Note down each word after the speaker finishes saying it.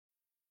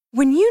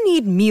When you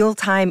need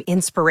mealtime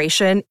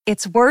inspiration,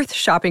 it's worth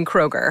shopping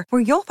Kroger,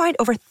 where you'll find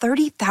over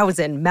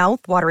 30,000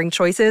 mouth-watering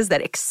choices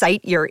that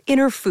excite your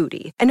inner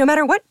foodie. And no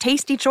matter what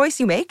tasty choice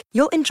you make,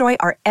 you'll enjoy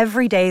our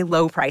everyday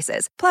low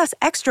prices, plus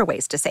extra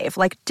ways to save,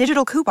 like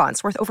digital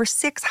coupons worth over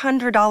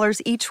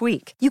 $600 each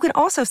week. You can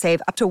also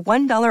save up to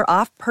 $1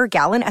 off per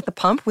gallon at the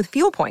pump with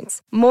fuel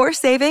points. More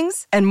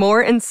savings and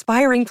more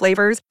inspiring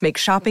flavors make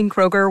shopping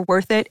Kroger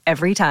worth it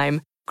every time.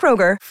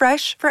 Kroger,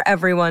 fresh for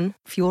everyone.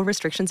 Fuel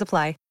restrictions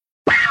apply.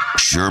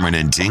 Sherman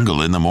and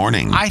Tingle in the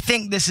morning. I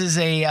think this is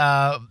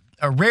a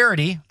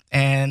rarity,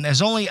 and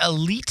there's only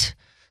elite,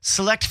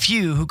 select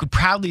few who could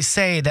proudly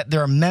say that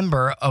they're a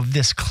member of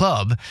this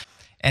club,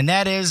 and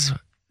that is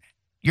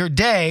your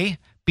day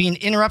being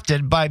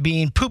interrupted by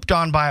being pooped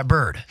on by a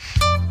bird.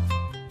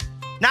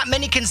 Not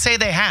many can say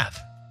they have.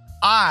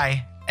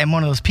 I am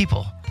one of those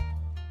people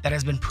that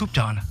has been pooped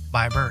on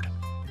by a bird.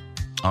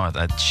 Oh,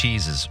 that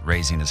Cheese is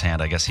raising his hand.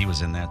 I guess he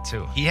was in that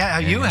too. Yeah,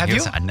 have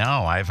you?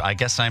 No, I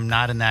guess I'm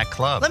not in that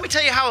club. Let me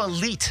tell you how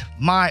elite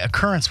my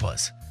occurrence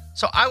was.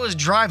 So I was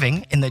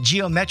driving in the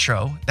Geo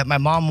Metro that my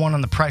mom won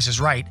on The Price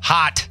is Right.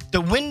 Hot. The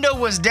window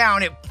was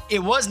down. It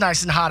was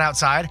nice and hot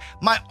outside.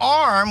 My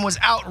arm was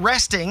out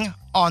resting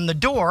on the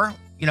door,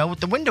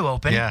 with the window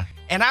open. Yeah.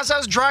 And as I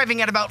was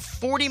driving at about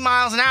 40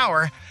 miles an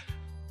hour,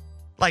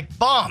 like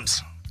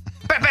bombs,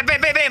 bam, bam,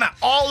 bam, bam, bam,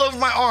 all over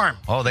my arm.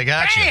 Oh, they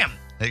got you. Bam!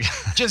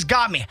 Just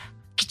got me.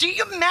 Do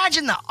you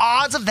imagine the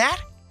odds of that?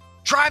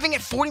 Driving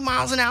at 40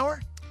 miles an hour,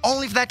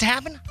 only for that to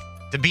happen?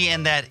 To be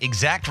in that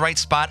exact right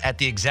spot at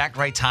the exact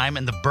right time,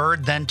 and the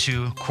bird then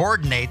to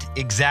coordinate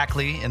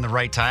exactly in the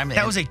right time.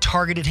 That was a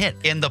targeted hit.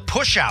 In the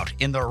push out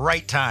in the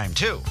right time,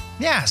 too.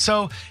 Yeah,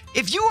 so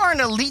if you are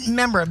an elite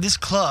member of this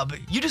club,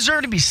 you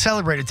deserve to be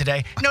celebrated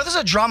today. This is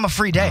a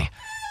drama-free day.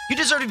 You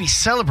deserve to be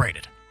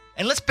celebrated.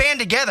 And let's band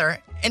together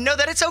and know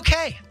that it's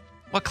okay.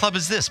 What club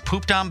is this?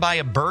 Pooped on by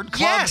a bird club?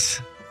 Yes.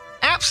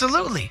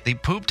 Absolutely. They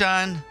pooped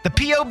on? The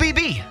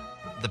POBB.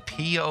 The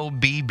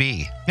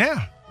POBB.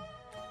 Yeah.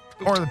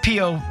 Or the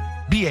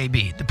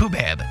POBAB. The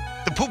POBAB.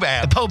 The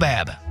POBAB. The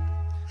POBAB.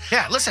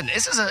 Yeah, listen,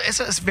 it's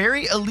a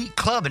very elite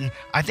club, and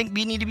I think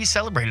we need to be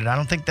celebrated. I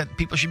don't think that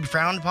people should be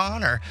frowned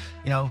upon or,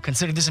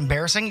 consider this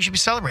embarrassing. You should be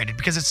celebrated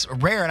because it's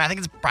rare, and I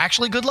think it's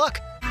actually good luck.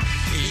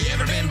 You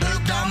ever been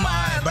pooped on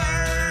by a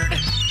bird?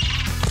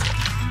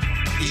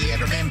 You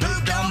ever been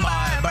pooped on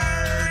by a bird?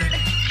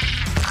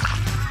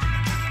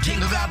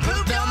 Tingle got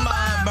pooped on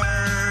by a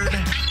bird.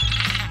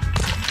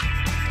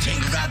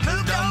 Tingle got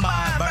pooped on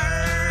by a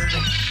bird.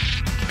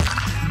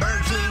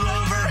 Bird flew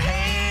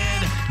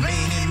overhead,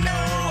 meaning no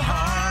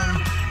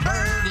harm.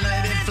 Bird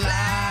let it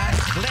fly,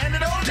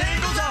 landed on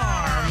Tingle's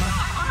arm.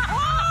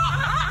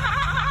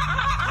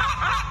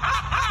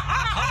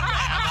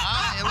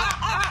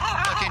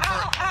 Looking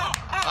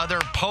for other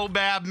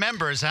POBAB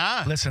members,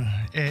 huh? Listen,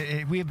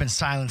 we have been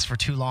silenced for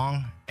too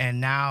long,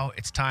 and now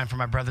it's time for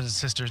my brothers and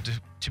sisters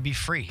to be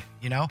free,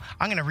 I'm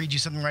going to read you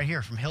something right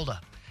here from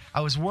Hilda. I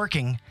was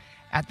working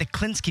at the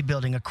Klinsky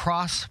building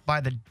across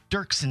by the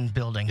Dirksen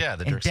building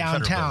in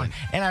downtown,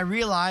 and I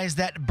realized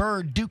that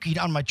bird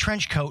dookied on my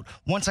trench coat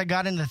once I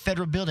got into the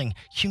federal building.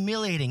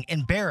 Humiliating,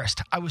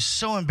 embarrassed. I was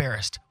so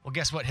embarrassed. Well,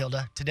 guess what,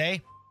 Hilda? Today,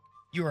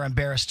 you are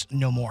embarrassed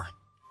no more.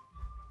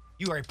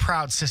 You are a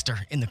proud sister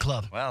in the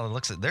club. Well, it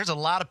looks like there's a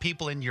lot of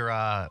people in your,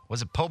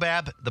 was it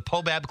POBAB? The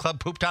POBAB Club,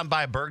 Pooped On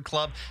by a Bird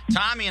Club.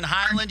 Tommy in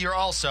Highland, you're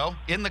also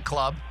in the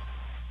club.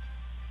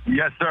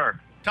 Yes, sir.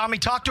 Tommy,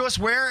 talk to us.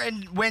 Where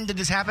and when did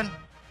this happen?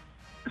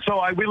 So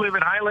we live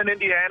in Highland,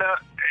 Indiana.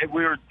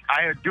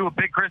 I do a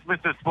big Christmas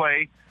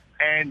display,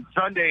 and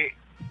Sunday,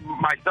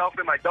 myself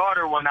and my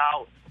daughter went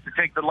out to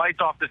take the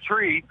lights off the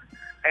tree,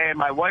 and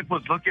my wife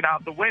was looking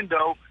out the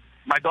window.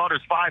 My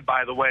daughter's 5,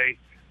 by the way,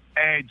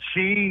 and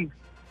she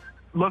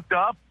looked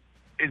up,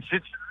 and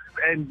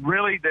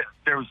really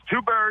there was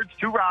 2 birds,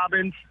 2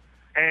 robins,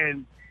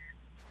 and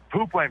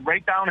poop went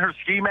right down her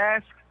ski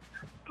mask,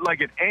 like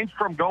an inch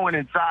from going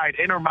inside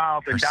in her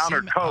mouth and down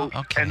her coat.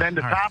 And then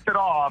to top it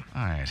off,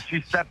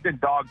 she stepped in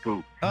dog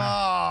poop. Oh.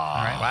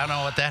 All right. Well, I don't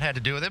know what that had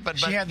to do with it, but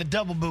she had the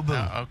double boo-boo.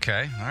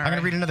 Okay. All right. I'm going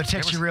to read another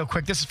text here real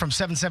quick. This is from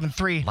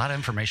 773. A lot of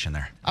information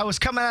there. I was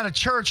coming out of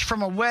church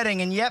from a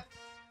wedding, and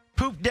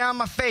pooped down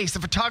my face. The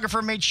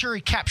photographer made sure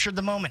he captured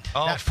the moment.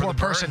 Oh, that poor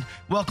person.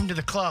 Welcome to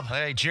the club.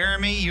 Hey,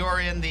 Jeremy,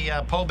 you're in the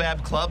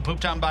POBAB Club,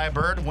 Pooped On by a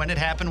Bird. When it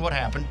happened, what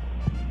happened?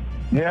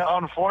 Yeah,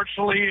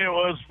 unfortunately, it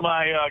was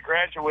my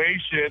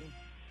graduation.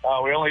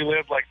 We only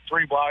lived like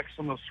 3 blocks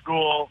from the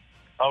school.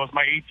 It was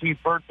my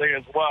 18th birthday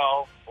as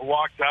well. We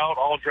walked out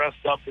all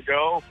dressed up to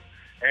go,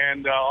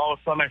 and all of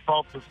a sudden I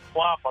felt this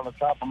plop on the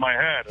top of my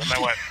head. And I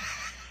went,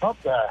 what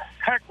the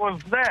heck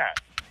was that?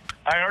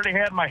 I already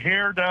had my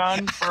hair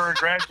done for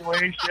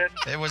graduation.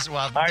 It was,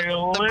 I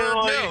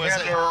literally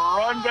had to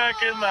run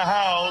back in the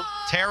house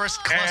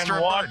terraced cluster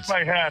and wash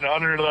my head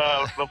under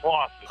the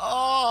faucet.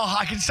 Oh,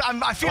 I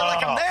feel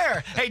like I'm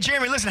there. Hey,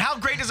 Jeremy, listen, how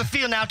great does it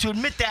feel now to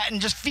admit that and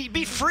just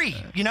be free,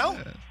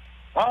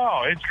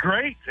 Oh, it's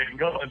great.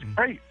 It's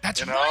great.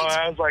 That's right.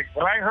 I was like,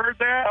 when I heard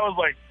that, I was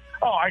like,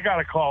 Oh, I got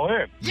to call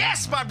in.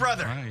 Yes, my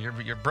brother. All right,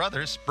 you're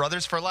brothers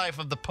for life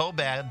of the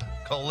POBAB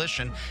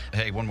Coalition.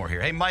 Hey, one more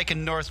here. Hey, Mike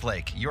in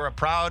Northlake, you're a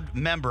proud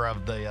member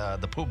of the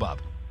POBAB.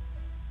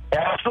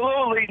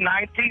 Absolutely.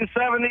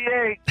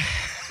 1978.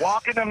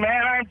 Walking to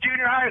Manheim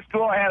Junior High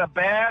School, I had a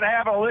bad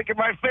habit of licking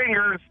my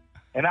fingers.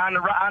 And on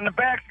the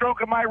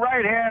backstroke of my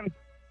right hand,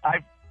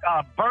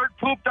 a bird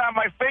pooped on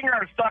my finger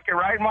and stuck it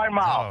right in my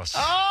mouth.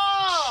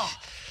 Oh!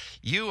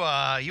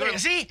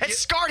 See, it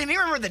scarred him. You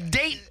remember the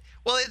date?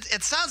 Well,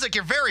 it sounds like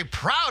you're very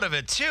proud of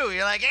it, too.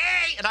 You're like,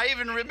 hey, and I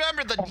even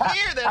remember the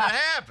year that it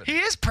happened. He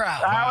is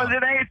proud. I was in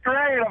 8th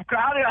grade.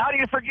 How do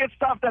you forget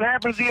stuff that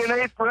happens to you in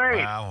 8th grade?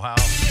 Wow.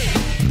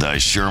 The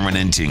Sherman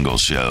and Tingle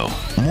Show.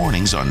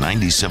 Mornings on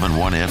 97.1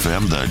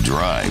 FM The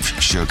Drive,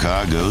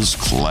 Chicago's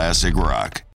classic rock.